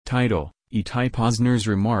Title: Itai Pazner's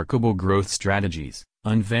Remarkable Growth Strategies,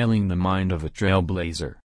 Unveiling the Mind of a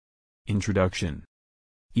Trailblazer. Introduction.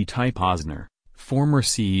 Itai Pazner, former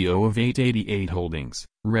CEO of 888 Holdings,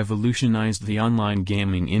 revolutionized the online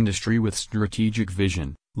gaming industry with strategic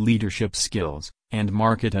vision, leadership skills, and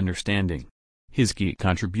market understanding. His key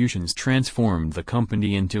contributions transformed the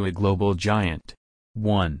company into a global giant.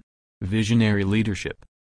 1. Visionary leadership.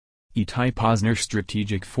 Itai Pazner's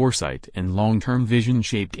strategic foresight and long-term vision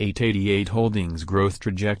shaped 888 Holdings' growth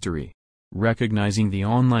trajectory. Recognizing the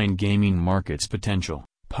online gaming market's potential,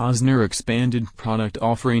 Pazner expanded product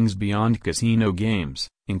offerings beyond casino games,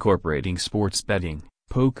 incorporating sports betting,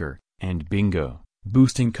 poker, and bingo,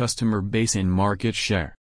 boosting customer base and market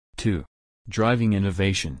share. 2. Driving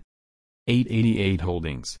innovation. 888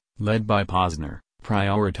 Holdings, led by Pazner,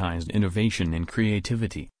 prioritized innovation and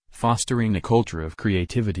creativity, fostering a culture of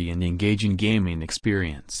creativity and engaging gaming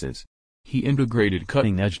experiences. He integrated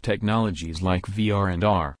cutting-edge technologies like VR and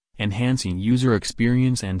AR, enhancing user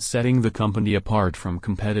experience and setting the company apart from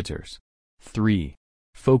competitors. 3.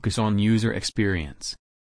 Focus on user experience.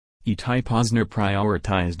 Itai Pazner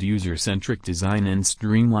prioritized user-centric design and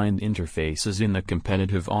streamlined interfaces in the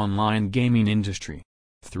competitive online gaming industry.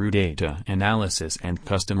 Through data analysis and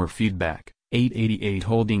customer feedback, 888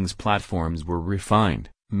 Holdings platforms were refined,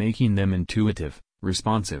 making them intuitive,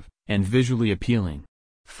 responsive, and visually appealing.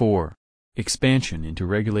 4. Expansion into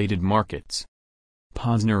regulated markets.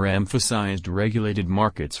 Pazner emphasized regulated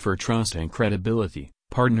markets for trust and credibility,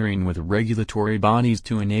 partnering with regulatory bodies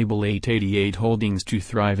to enable 888 Holdings to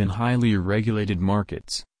thrive in highly regulated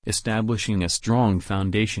markets, establishing a strong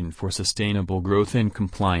foundation for sustainable growth and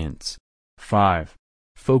compliance. 5.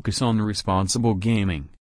 Focus on responsible gaming.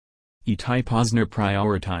 Itai Pazner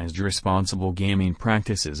prioritized responsible gaming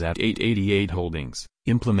practices at 888 Holdings,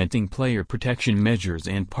 implementing player protection measures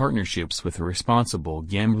and partnerships with responsible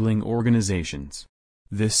gambling organizations.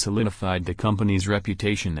 This solidified the company's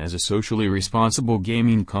reputation as a socially responsible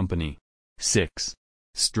gaming company. 6.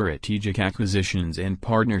 Strategic acquisitions and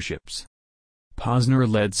partnerships.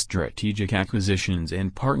 Pazner led strategic acquisitions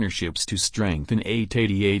and partnerships to strengthen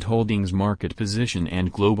 888 Holdings' market position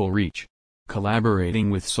and global reach. Collaborating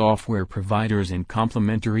with software providers and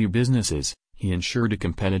complementary businesses, he ensured a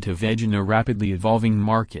competitive edge in a rapidly evolving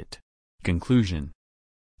market. Conclusion.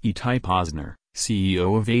 Itai Pazner,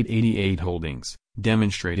 CEO of 888 Holdings,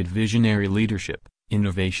 demonstrated visionary leadership,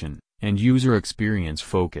 innovation, and user experience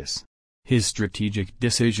focus. His strategic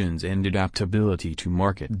decisions and adaptability to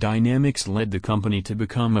market dynamics led the company to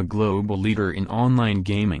become a global leader in online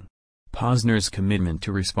gaming. Pazner's commitment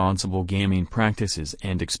to responsible gaming practices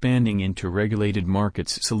and expanding into regulated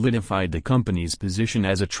markets solidified the company's position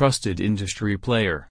as a trusted industry player.